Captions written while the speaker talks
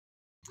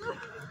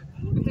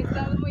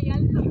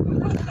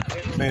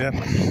Mira,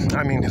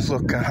 I mean,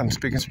 look, I'm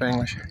speaking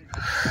Spanish.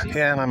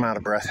 Yeah, and I'm out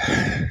of breath.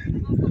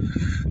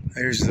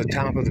 There's the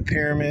top of the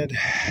pyramid.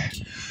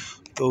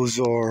 Those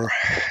are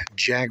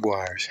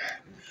jaguars.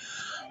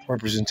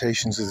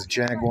 Representations of the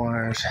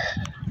jaguars.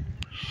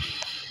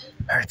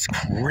 That's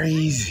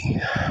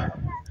crazy.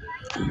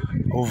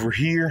 Over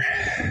here,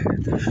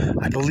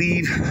 I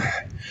believe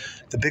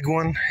the big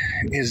one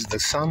is the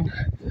sun,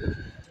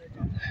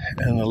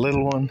 and the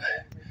little one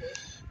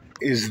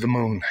is the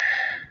moon.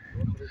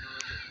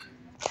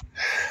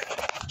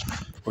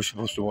 We're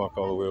supposed to walk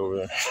all the way over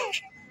there.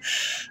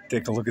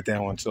 Take a look at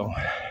that one. So, all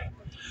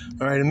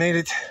right, I made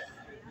it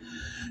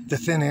to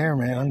thin air,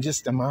 man.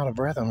 I'm out of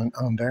breath. I'm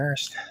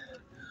embarrassed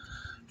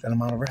that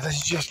I'm out of breath.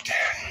 It's just,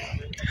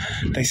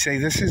 they say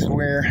this is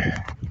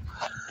where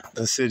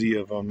the city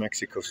of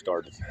Mexico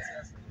started.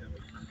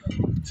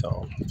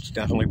 So it's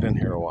definitely been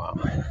here a while.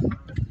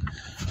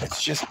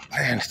 It's just,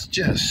 man, it's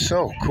just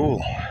so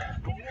cool.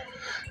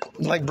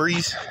 Light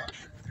breeze,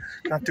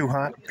 not too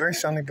hot. Very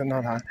sunny, but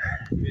not hot.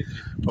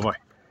 Bye-bye.